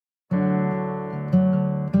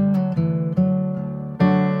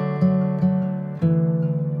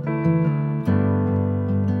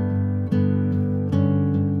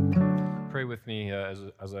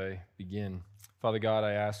as I begin. Father God,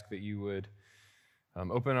 I ask that you would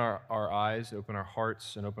open our eyes, open our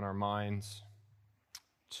hearts, and open our minds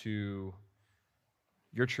to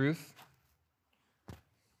your truth.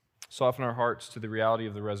 Soften our hearts to the reality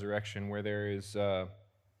of the resurrection, where there is a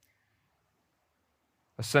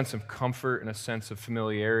sense of comfort and a sense of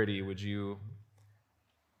familiarity. Would you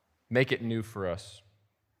make it new for us?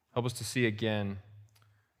 Help us to see again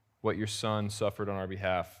what your Son suffered on our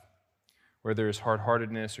behalf. Where there is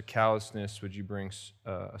hard-heartedness or callousness, would you bring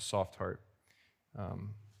a soft heart?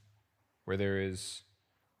 Where there is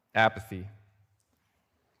apathy,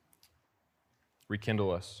 rekindle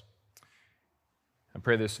us. I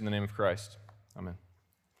pray this in the name of Christ. Amen.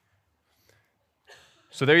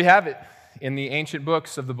 So there you have it. In the ancient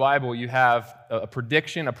books of the Bible, you have a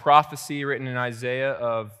prediction, a prophecy written in Isaiah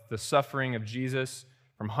of the suffering of Jesus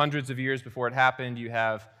from hundreds of years before it happened. You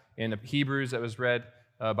have in Hebrews that was read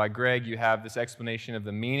by Greg, you have this explanation of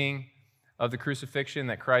the meaning of the crucifixion,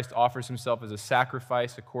 that Christ offers himself as a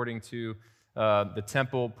sacrifice according to the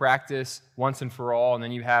temple practice once and for all. And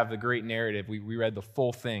then you have the great narrative. We read the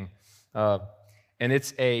full thing. And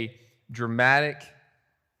it's a dramatic,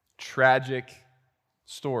 tragic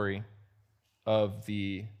story of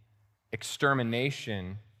the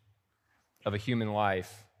extermination of a human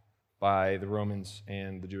life by the Romans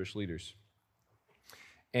and the Jewish leaders.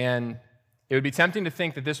 And it would be tempting to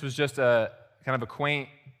think that this was just a kind of a quaint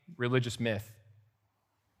religious myth.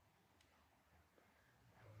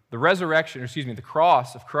 The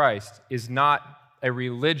cross of Christ is not a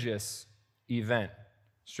religious event,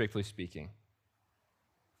 strictly speaking.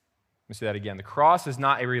 Let me say that again. The cross is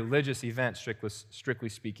not a religious event, strictly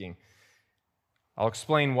speaking. I'll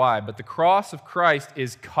explain why. But the cross of Christ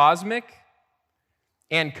is cosmic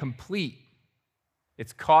and complete.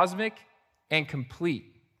 It's cosmic and complete.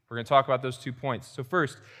 We're going to talk about those 2 points. So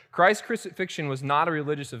first, Christ's crucifixion was not a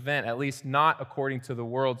religious event, at least not according to the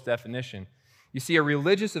world's definition. You see, a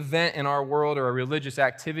religious event in our world or a religious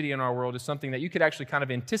activity in our world is something that you could actually kind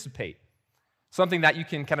of anticipate, something that you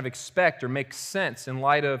can kind of expect or make sense in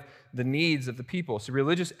light of the needs of the people. So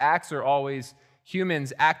religious acts are always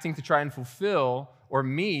humans acting to try and fulfill or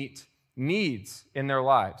meet needs in their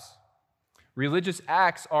lives. Religious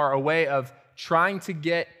acts are a way of trying to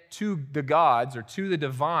get to the gods or to the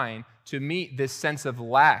divine to meet this sense of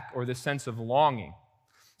lack or this sense of longing.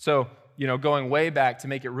 So, going way back to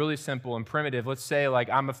make it really simple and primitive, let's say like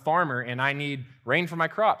I'm a farmer and I need rain for my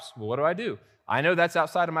crops. Well, what do? I know that's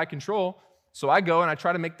outside of my control, so I go and I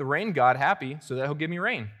try to make the rain god happy so that he'll give me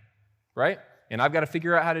rain, right? And I've got to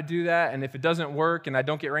figure out how to do that, and if it doesn't work and I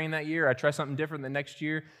don't get rain that year, I try something different the next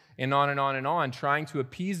year, and on and on and on, trying to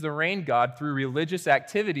appease the rain god through religious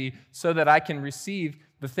activity so that I can receive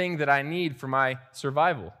the thing that I need for my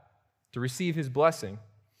survival, to receive his blessing.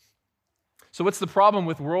 So what's the problem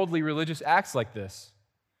with worldly religious acts like this?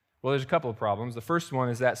 Well, there's a couple of problems. The first one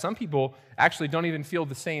is that some people actually don't even feel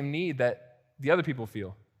the same need that the other people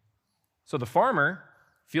feel. So the farmer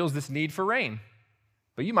feels this need for rain,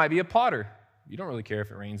 but you might be a potter. You don't really care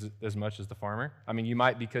if it rains as much as the farmer. I mean, you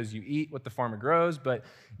might because you eat what the farmer grows, but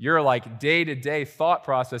your like day-to-day thought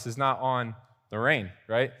process is not on the rain,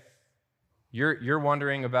 right? You're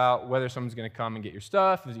wondering about whether someone's going to come and get your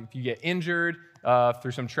stuff, if you get injured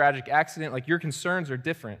through some tragic accident. Like, your concerns are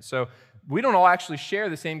different. So we don't all actually share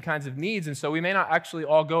the same kinds of needs, and so we may not actually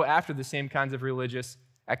all go after the same kinds of religious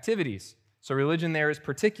activities. So religion there is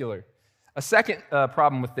particular. A second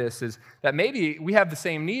problem with this is that maybe we have the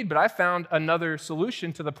same need, but I found another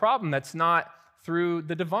solution to the problem that's not through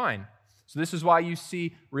the divine. So this is why you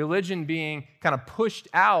see religion being kind of pushed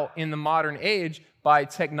out in the modern age by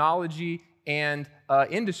technology and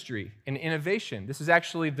industry and innovation. This is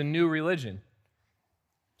actually the new religion.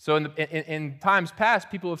 So in times past,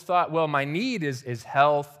 people have thought, well, my need is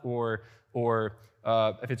health or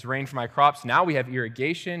if it's rain for my crops. Now we have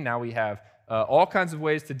irrigation. Now we have all kinds of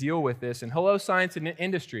ways to deal with this. And hello, science and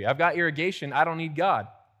industry. I've got irrigation. I don't need God.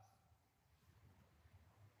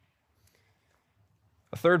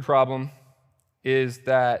 A third problem is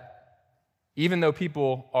that even though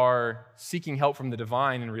people are seeking help from the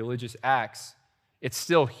divine in religious acts, it's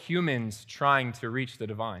still humans trying to reach the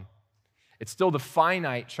divine. It's still the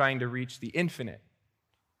finite trying to reach the infinite.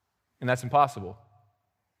 And that's impossible.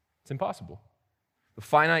 It's impossible. The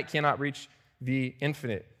finite cannot reach the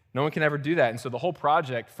infinite. No one can ever do that. And so the whole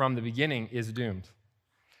project from the beginning is doomed.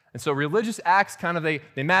 And so religious acts they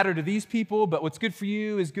matter to these people, but what's good for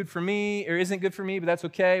you is good for me, or isn't good for me, but that's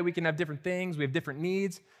okay. We can have different things. We have different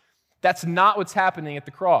needs. That's not what's happening at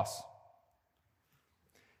the cross.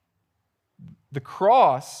 The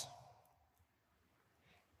cross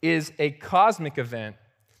is a cosmic event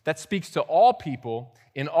that speaks to all people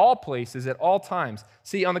in all places at all times.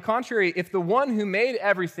 See, on the contrary, if the one who made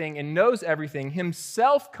everything and knows everything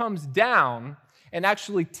himself comes down and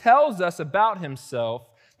actually tells us about himself,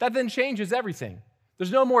 that then changes everything.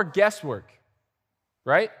 There's no more guesswork,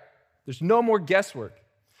 right? There's no more guesswork.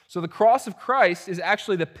 So the cross of Christ is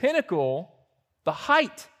actually the pinnacle, the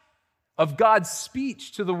height of God's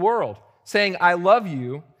speech to the world, saying, I love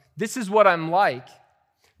you, this is what I'm like,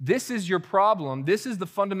 this is your problem, this is the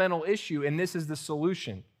fundamental issue, and this is the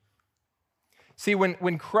solution. See,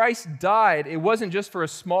 when Christ died, it wasn't just for a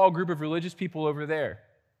small group of religious people over there.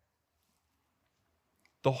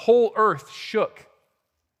 The whole earth shook.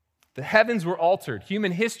 The heavens were altered.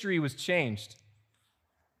 Human history was changed.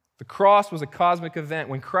 The cross was a cosmic event.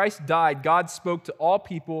 When Christ died, God spoke to all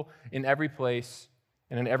people in every place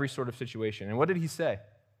and in every sort of situation. And what did he say?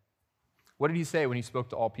 What did he say when he spoke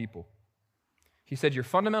to all people? He said, your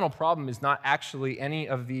fundamental problem is not actually any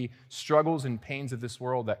of the struggles and pains of this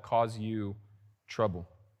world that cause you trouble.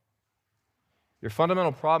 Your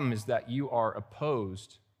fundamental problem is that you are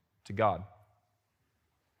opposed to God.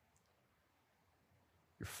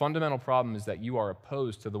 Your fundamental problem is that you are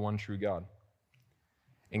opposed to the one true God.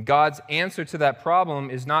 And God's answer to that problem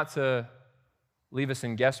is not to leave us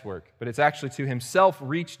in guesswork, but it's actually to himself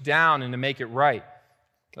reach down and to make it right.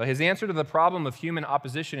 His answer to the problem of human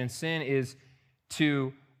opposition and sin is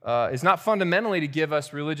not fundamentally to give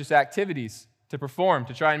us religious activities to perform,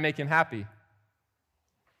 to try and make him happy.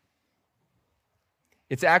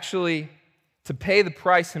 It's actually to pay the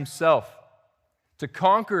price himself, to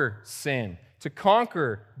conquer sin, to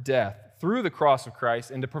conquer death through the cross of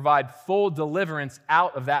Christ, and to provide full deliverance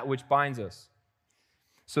out of that which binds us.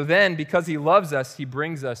 So then, because he loves us, he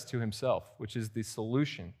brings us to himself, which is the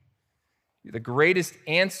solution. The greatest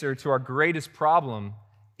answer to our greatest problem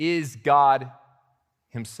is God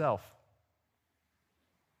himself.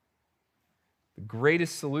 The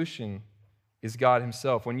greatest solution is God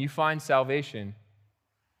himself. When you find salvation,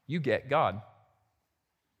 you get God.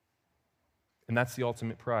 And that's the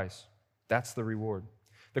ultimate prize. That's the reward.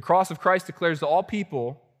 The cross of Christ declares to all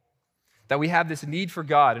people that we have this need for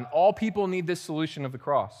God, and all people need this solution of the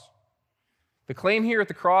cross. The claim here at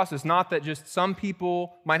the cross is not that just some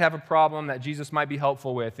people might have a problem that Jesus might be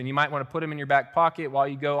helpful with, and you might want to put him in your back pocket while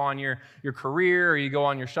you go on your career, or you go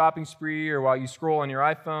on your shopping spree, or while you scroll on your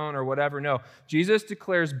iPhone, or whatever. No, Jesus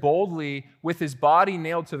declares boldly with his body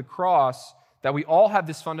nailed to the cross that we all have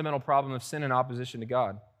this fundamental problem of sin and opposition to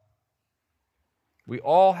God. We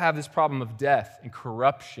all have this problem of death and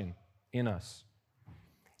corruption in us.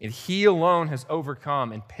 And he alone has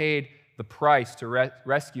overcome and paid the price to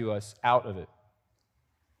rescue us out of it.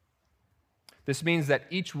 This means that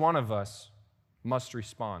each one of us must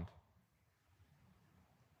respond.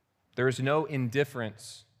 There is no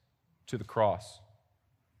indifference to the cross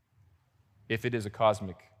if it is a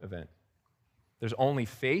cosmic event. There's only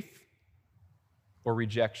faith or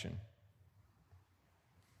rejection.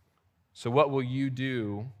 So what will you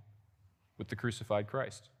do with the crucified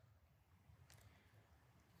Christ?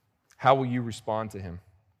 How will you respond to him?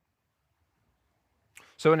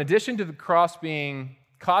 So in addition to the cross being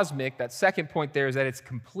cosmic, that second point there is that it's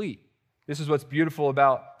complete. This is what's beautiful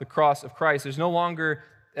about the cross of Christ. There no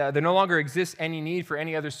longer exists any need for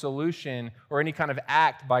any other solution or any kind of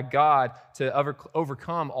act by God to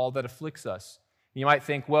overcome all that afflicts us. You might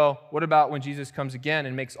think, well, what about when Jesus comes again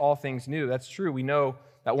and makes all things new? That's true. We know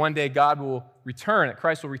that one day God will return, that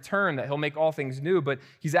Christ will return, that he'll make all things new, but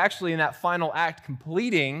he's actually in that final act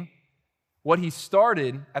completing what he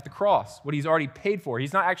started at the cross, what he's already paid for.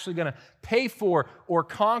 He's not actually going to pay for or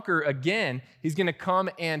conquer again. He's going to come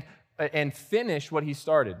and finish what he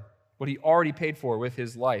started, what he already paid for with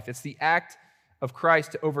his life. It's the act of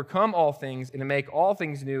Christ to overcome all things and to make all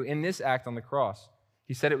things new in this act on the cross.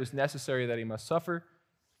 He said it was necessary that he must suffer,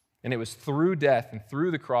 and it was through death and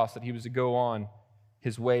through the cross that he was to go on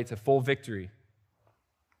his way to full victory.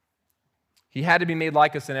 He had to be made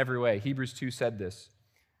like us in every way. Hebrews 2 said this,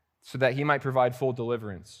 so that he might provide full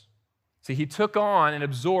deliverance. See, he took on and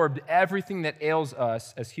absorbed everything that ails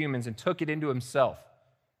us as humans and took it into himself.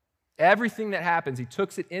 Everything that happens, he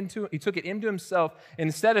took it into himself, and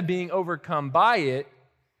instead of being overcome by it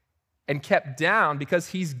and kept down, because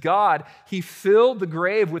he's God, he filled the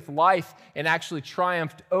grave with life and actually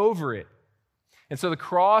triumphed over it. And so the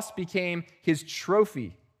cross became his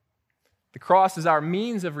trophy. The cross is our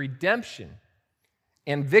means of redemption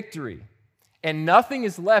and victory. And nothing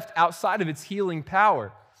is left outside of its healing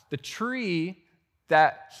power. The tree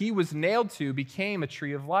that he was nailed to became a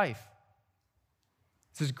tree of life.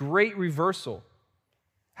 It's this great reversal.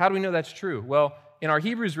 How do we know that's true? Well, in our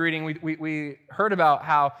Hebrews reading, we heard about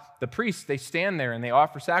how the priests, they stand there and they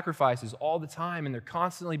offer sacrifices all the time, and they're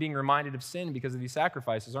constantly being reminded of sin because of these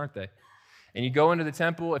sacrifices, aren't they? And you go into the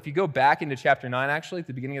temple. If you go back into chapter 9, actually, at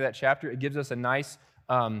the beginning of that chapter, it gives us a nice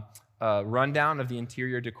rundown of the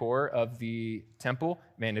interior decor of the temple.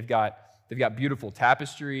 Man, they've got beautiful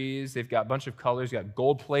tapestries. They've got a bunch of colors. They've got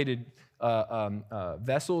gold-plated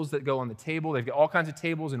vessels that go on the table. They've got all kinds of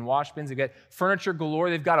tables and wash bins. They've got furniture galore.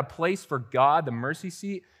 They've got a place for God, the mercy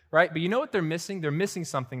seat, right? But you know what they're missing? They're missing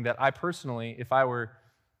something that I personally, if I were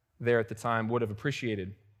there at the time, would have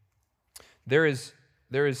appreciated. There is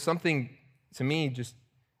something, to me, just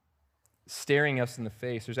staring us in the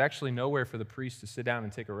face. There's actually nowhere for the priest to sit down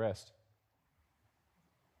and take a rest.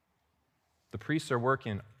 The priests are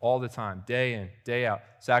working all the time, day in, day out,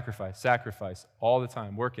 sacrifice, all the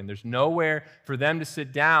time, working. There's nowhere for them to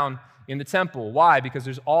sit down in the temple. Why? Because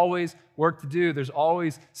there's always work to do. There's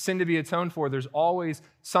always sin to be atoned for. There's always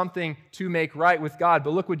something to make right with God.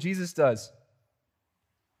 But look what Jesus does.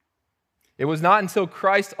 It was not until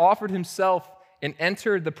Christ offered himself and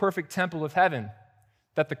entered the perfect temple of heaven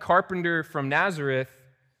that the carpenter from Nazareth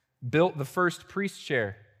built the first priest's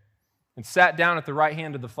chair and sat down at the right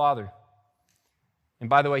hand of the Father. And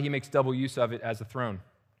by the way, he makes double use of it as a throne.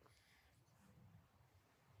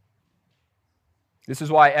 This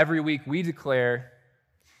is why every week we declare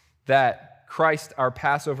that Christ, our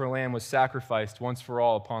Passover lamb, was sacrificed once for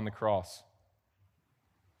all upon the cross.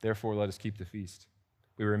 Therefore, let us keep the feast.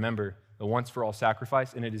 We remember the once for all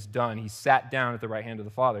sacrifice, and it is done. He sat down at the right hand of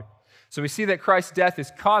the Father. So we see that Christ's death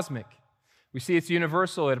is cosmic. We see it's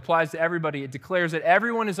universal. It applies to everybody. It declares that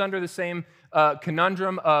everyone is under the same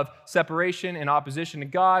conundrum of separation and opposition to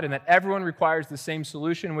God, and that everyone requires the same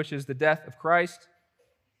solution, which is the death of Christ.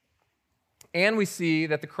 And we see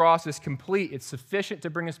that the cross is complete. It's sufficient to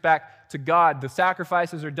bring us back to God. The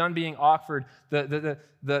sacrifices are done being offered.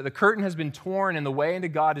 The curtain has been torn, and the way into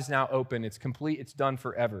God is now open. It's complete. It's done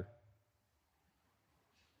forever.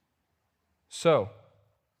 So,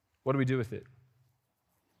 what do we do with it?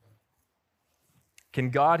 Can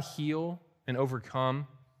God heal and overcome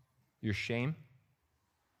your shame?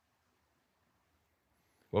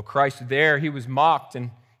 Well, Christ there, he was mocked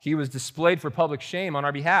and he was displayed for public shame on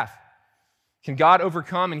our behalf. Can God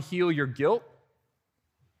overcome and heal your guilt?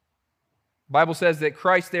 The Bible says that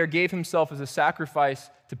Christ there gave himself as a sacrifice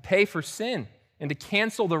to pay for sin and to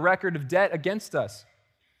cancel the record of debt against us.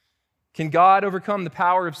 Can God overcome the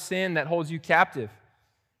power of sin that holds you captive?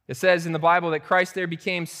 It says in the Bible that Christ there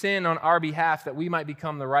became sin on our behalf that we might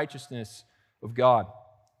become the righteousness of God.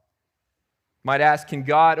 Might ask, can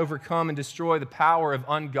God overcome and destroy the power of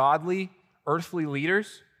ungodly earthly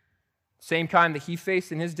leaders? Same kind that he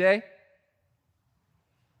faced in his day?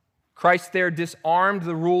 Christ there disarmed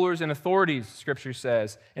the rulers and authorities, Scripture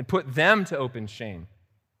says, and put them to open shame.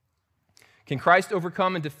 Can Christ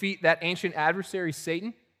overcome and defeat that ancient adversary,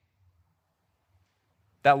 Satan?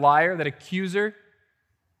 That liar, that accuser?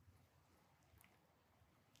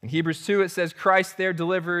 In Hebrews 2, it says Christ there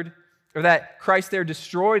destroyed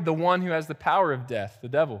the one who has the power of death, the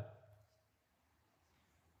devil.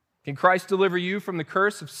 Can Christ deliver you from the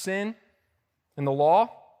curse of sin and the law,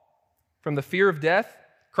 from the fear of death?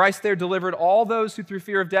 Christ there delivered all those who through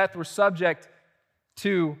fear of death were subject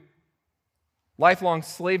to lifelong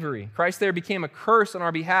slavery. Christ there became a curse on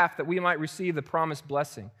our behalf that we might receive the promised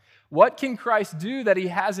blessing. What can Christ do that he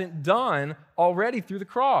hasn't done already through the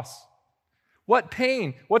cross? What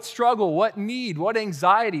pain, what struggle, what need, what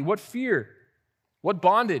anxiety, what fear, what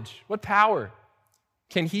bondage, what power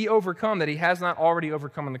can he overcome that he has not already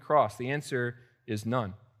overcome on the cross? The answer is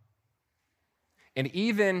none. And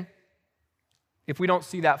even if we don't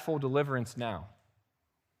see that full deliverance now,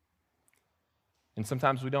 and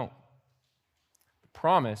sometimes we don't, the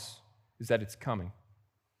promise is that it's coming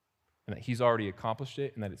and that he's already accomplished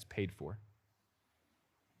it and that it's paid for.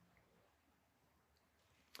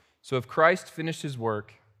 So if Christ finished his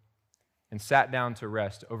work and sat down to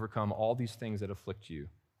rest to overcome all these things that afflict you,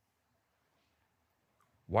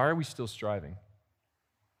 why are we still striving?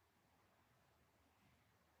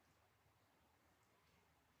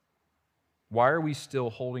 Why are we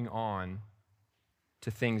still holding on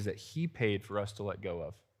to things that he paid for us to let go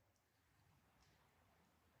of?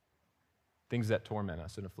 Things that torment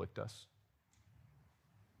us and afflict us.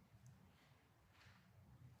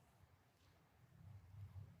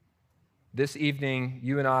 This evening,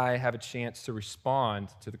 you and I have a chance to respond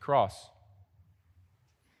to the cross.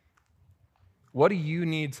 What do you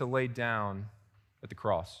need to lay down at the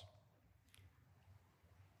cross?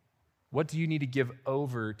 What do you need to give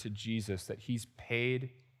over to Jesus that he's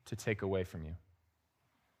paid to take away from you?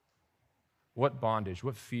 What bondage,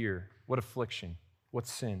 what fear, what affliction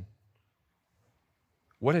What's sin?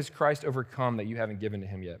 What has Christ overcome that you haven't given to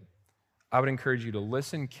him yet? I would encourage you to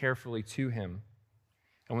listen carefully to him.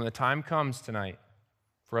 And when the time comes tonight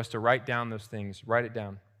for us to write down those things, write it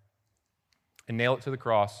down and nail it to the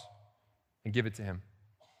cross and give it to him.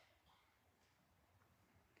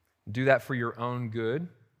 Do that for your own good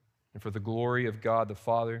and for the glory of God the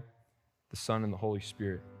Father, the Son, and the Holy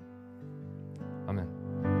Spirit. Amen.